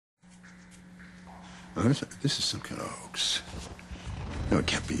Oh, this is some kind of hoax. No, it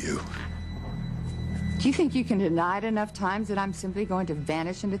can't be you. Do you think you can deny it enough times that I'm simply going to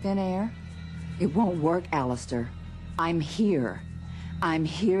vanish into thin air? It won't work, Alistair. I'm here. I'm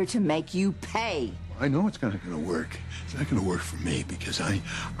here to make you pay. I know it's not going to work. It's not going to work for me because I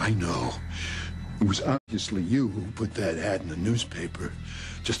know it was obviously you who put that ad in the newspaper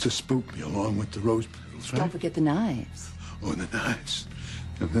just to spook me along with the rose petals, right? Don't forget the knives. Oh, the knives.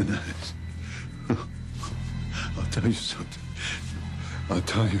 The knives. I'll tell you something. I'll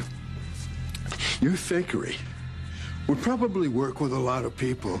tell you. Your fakery would probably work with a lot of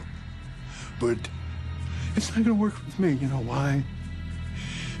people, but it's not going to work with me. You know why?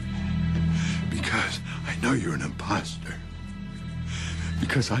 Because I know you're an imposter.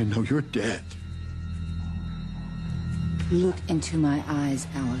 Because I know you're dead. Look into my eyes,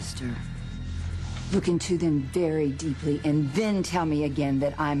 Alistair. Look into them very deeply, and then tell me again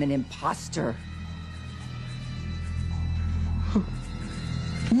that I'm an imposter.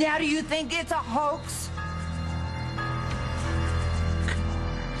 Now do you think it's a hoax?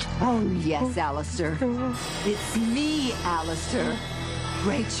 Oh, yes, Alistair. It's me, Alistair.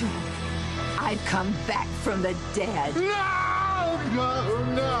 Rachel. I've come back from the dead. No! No,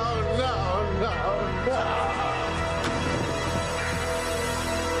 no, no, no, no!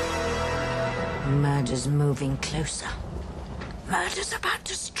 Murder's moving closer. Murder's about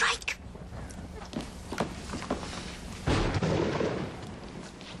to strike.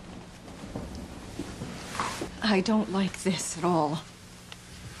 I don't like this at all.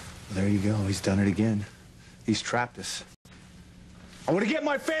 There you go. He's done it again. He's trapped us. I want to get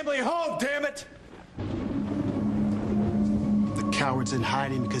my family home, damn it! The coward's in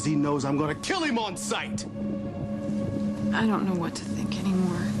hiding because he knows I'm going to kill him on sight. I don't know what to think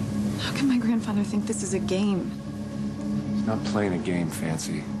anymore. How can my grandfather think this is a game? He's not playing a game,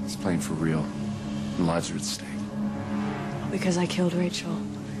 Fancy. He's playing for real. And lives are at stake. Because I killed Rachel.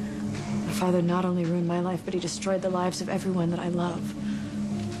 My father not only ruined my life, but he destroyed the lives of everyone that I love.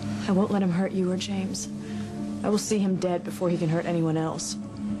 I won't let him hurt you or James. I will see him dead before he can hurt anyone else.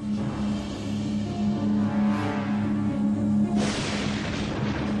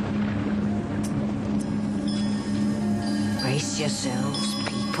 Brace yourselves,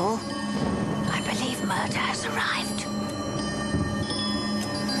 people. I believe murder has arrived.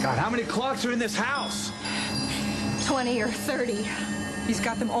 God, how many clocks are in this house? 20 or 30. He's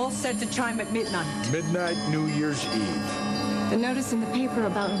got them all set to chime at midnight. Midnight, New Year's Eve. The notice in the paper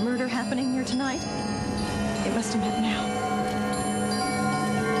about a murder happening here tonight, it must have meant now.